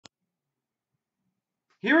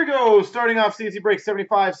Here we go. Starting off CNC break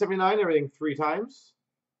 75, 79, everything 3 times.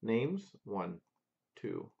 Names 1,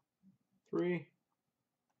 2, 3.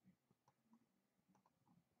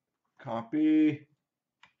 Copy,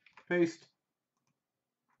 paste,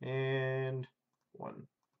 and 1,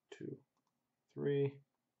 2, 3.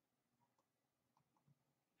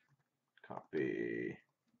 Copy,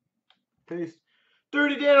 paste.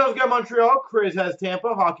 Dirty Daniels got Montreal. Chris has Tampa.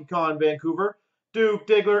 HockeyCon Vancouver. Duke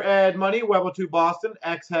Diggler Ed Money. Webble 2 Boston.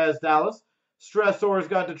 X has Dallas. Stressor's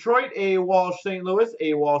got Detroit. A Walsh St. Louis.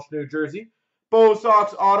 A Walsh New Jersey. Bo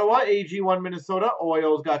Sox Ottawa. AG1 Minnesota.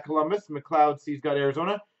 Oil's got Columbus. McLeod C's got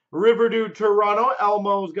Arizona. Riverdew Toronto.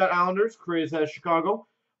 Elmo's got Islanders. Chris has Chicago.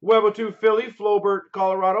 Webble 2 Philly. Flobert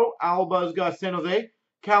Colorado. Alba's got San Jose.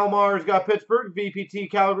 Kalmar's got Pittsburgh. VPT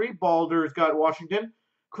Calgary. Balder's got Washington.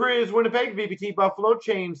 Chris Winnipeg, VPT Buffalo,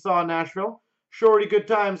 Chainsaw Nashville, Shorty Good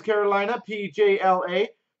Times Carolina, PJLA,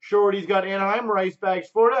 Shorty's got Anaheim, Rice Bags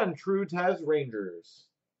Florida, and Trudes has Rangers.